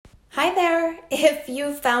Hi there. If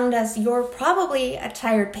you found us, you're probably a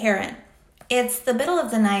tired parent. It's the middle of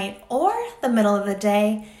the night or the middle of the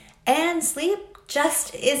day, and sleep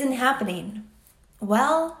just isn't happening.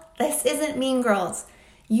 Well, this isn't Mean Girls.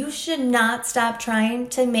 You should not stop trying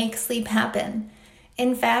to make sleep happen.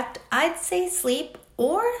 In fact, I'd say sleep,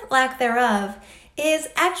 or lack thereof, is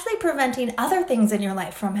actually preventing other things in your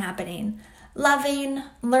life from happening. Loving,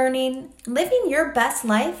 learning, living your best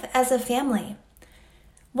life as a family.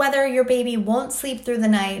 Whether your baby won't sleep through the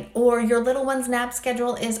night or your little one's nap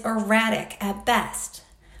schedule is erratic at best,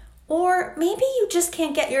 or maybe you just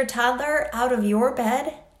can't get your toddler out of your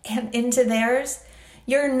bed and into theirs,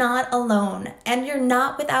 you're not alone and you're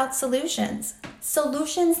not without solutions.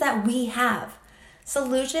 Solutions that we have.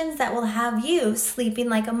 Solutions that will have you sleeping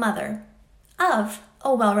like a mother of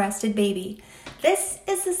a well-rested baby. This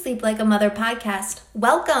is the Sleep Like a Mother podcast.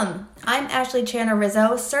 Welcome. I'm Ashley Channer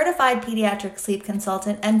Rizzo, certified pediatric sleep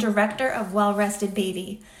consultant and director of Well Rested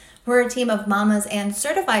Baby. We're a team of mamas and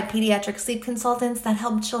certified pediatric sleep consultants that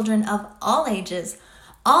help children of all ages,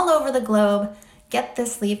 all over the globe, get the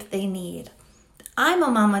sleep they need. I'm a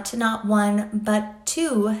mama to not one, but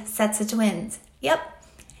two sets of twins. Yep,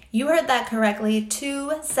 you heard that correctly,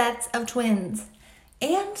 2 sets of twins.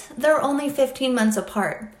 And they're only 15 months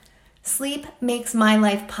apart. Sleep makes my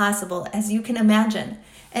life possible, as you can imagine,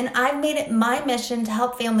 and I've made it my mission to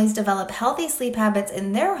help families develop healthy sleep habits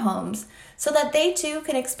in their homes so that they too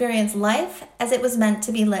can experience life as it was meant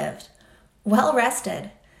to be lived, well rested.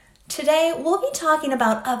 Today, we'll be talking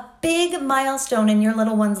about a big milestone in your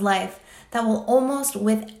little one's life that will almost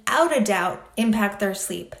without a doubt impact their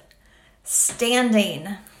sleep.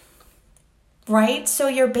 Standing. Right? So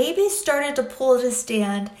your baby started to pull to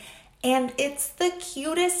stand, and it's the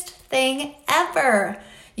cutest thing ever.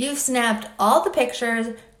 You've snapped all the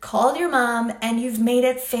pictures, called your mom, and you've made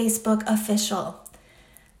it Facebook official.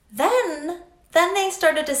 Then they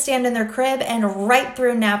started to stand in their crib and right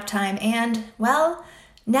through nap time, and, well,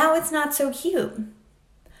 now it's not so cute.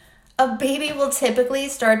 A baby will typically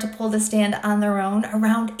start to pull to stand on their own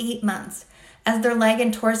around 8 months, as their leg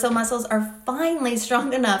and torso muscles are finally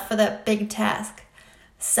strong enough for that big task.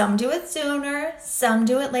 Some do it sooner, some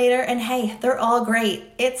do it later, and hey, they're all great.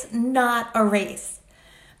 It's not a race.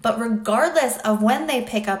 But regardless of when they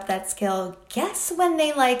pick up that skill, guess when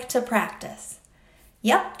they like to practice?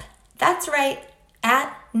 Yep, that's right,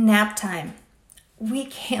 at nap time. We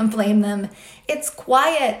can't blame them. It's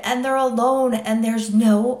quiet and they're alone and there's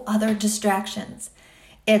no other distractions.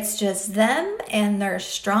 It's just them and their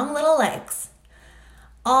strong little legs.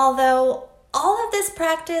 Although all of this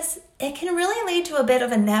practice, it can really lead to a bit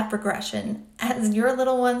of a nap regression as your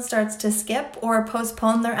little one starts to skip or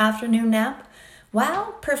postpone their afternoon nap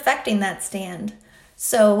while perfecting that stand.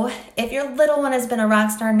 So if your little one has been a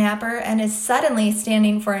rock star napper and is suddenly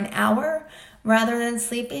standing for an hour rather than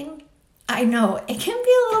sleeping, I know it can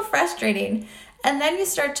be a little frustrating. And then you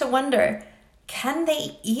start to wonder, can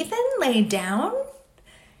they even lay down?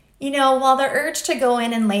 While the urge to go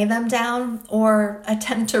in and lay them down or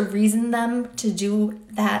attempt to reason them to do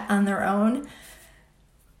that on their own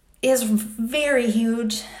is very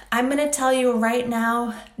huge, I'm going to tell you right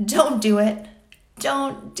now, don't do it.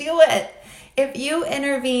 Don't do it. If you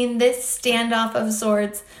intervene, this standoff of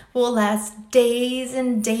sorts will last days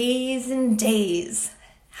and days and days.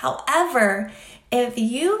 However, if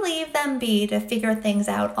you leave them be to figure things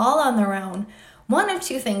out all on their own, one of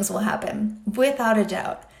two things will happen, without a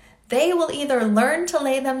doubt. They will either learn to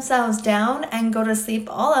lay themselves down and go to sleep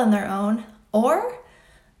all on their own, or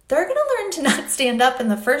they're going to learn to not stand up in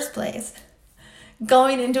the first place.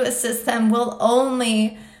 Going in to assist them will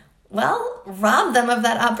only, rob them of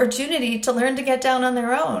that opportunity to learn to get down on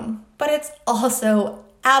their own. But it's also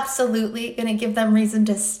absolutely going to give them reason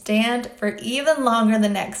to stand for even longer the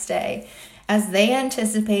next day as they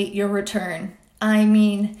anticipate your return. I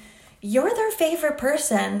mean, you're their favorite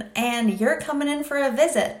person and you're coming in for a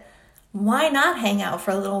visit. Why not hang out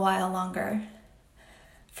for a little while longer?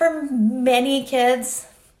 For many kids,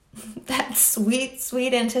 that sweet,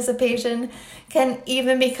 sweet anticipation can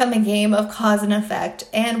even become a game of cause and effect.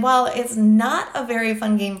 And while it's not a very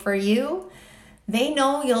fun game for you, they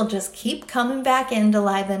know you'll just keep coming back in to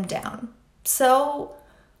lie them down. So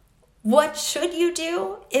what should you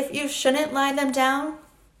do if you shouldn't lie them down?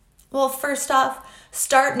 Well, first off,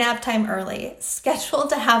 start nap time early. Schedule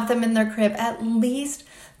to have them in their crib at least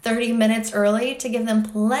 30 minutes early to give them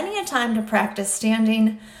plenty of time to practice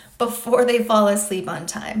standing before they fall asleep on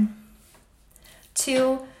time.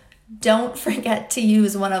 2, don't forget to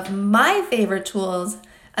use one of my favorite tools,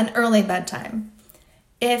 an early bedtime.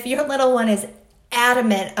 If your little one is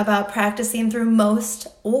adamant about practicing through most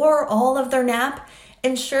or all of their nap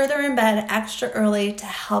ensure they're in bed extra early to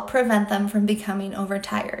help prevent them from becoming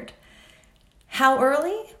overtired. How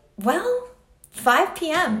early? Well, 5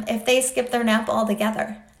 p.m. if they skip their nap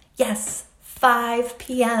altogether. Yes, 5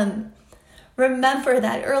 p.m. Remember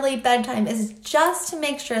that early bedtime is just to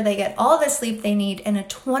make sure they get all the sleep they need in a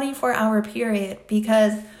 24-hour period,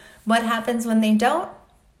 because what happens when they don't?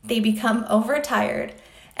 They become overtired.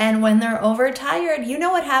 And when they're overtired, you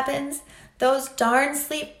know what happens? Those darn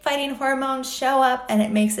sleep-fighting hormones show up, and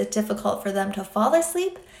it makes it difficult for them to fall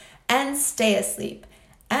asleep and stay asleep.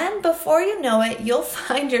 And before you know it, you'll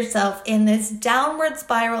find yourself in this downward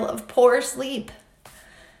spiral of poor sleep.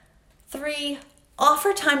 3,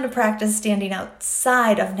 offer time to practice standing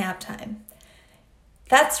outside of nap time.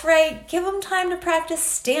 That's right, give them time to practice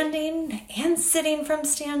standing and sitting from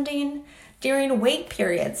standing during wake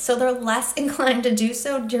periods, so they're less inclined to do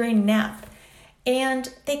so during nap.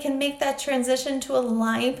 And they can make that transition to a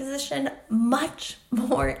lying position much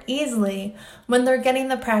more easily when they're getting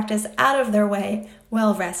the practice out of their way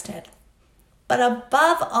well rested. But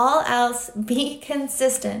above all else, be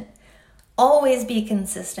consistent. Always be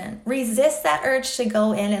consistent. Resist that urge to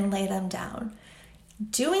go in and lay them down.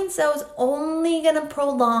 Doing so is only going to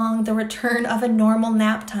prolong the return of a normal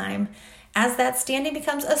nap time, as that standing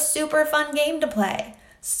becomes a super fun game to play.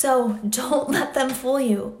 So don't let them fool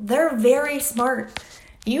you. They're very smart.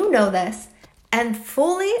 You know this, and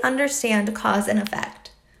fully understand cause and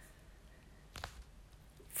effect.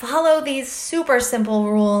 Follow these super simple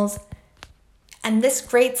rules, and this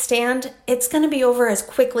great stand, it's going to be over as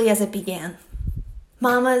quickly as it began.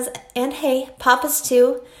 Mamas, and hey, papas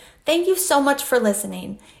too, thank you so much for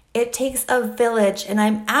listening. It takes a village, and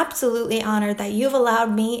I'm absolutely honored that you've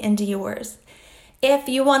allowed me into yours. If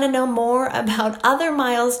you want to know more about other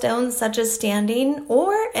milestones such as standing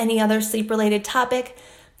or any other sleep-related topic,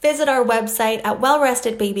 visit our website at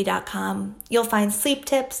wellrestedbaby.com. You'll find sleep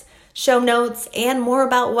tips, show notes, and more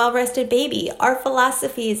about Well Rested Baby, our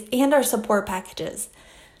philosophies, and our support packages.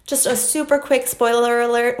 Just a super quick spoiler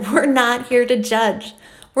alert, we're not here to judge.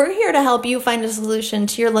 We're here to help you find a solution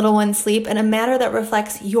to your little one's sleep in a manner that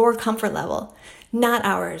reflects your comfort level, not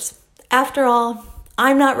ours. After all,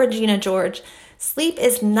 I'm not Regina George. Sleep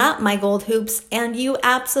is not my gold hoops, and you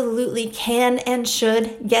absolutely can and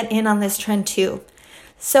should get in on this trend too.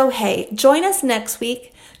 So hey, join us next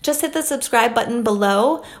week. Just hit the subscribe button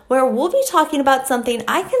below, where we'll be talking about something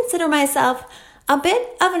I consider myself a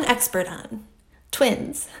bit of an expert on: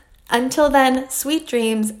 twins. Until then, sweet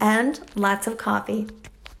dreams and lots of coffee.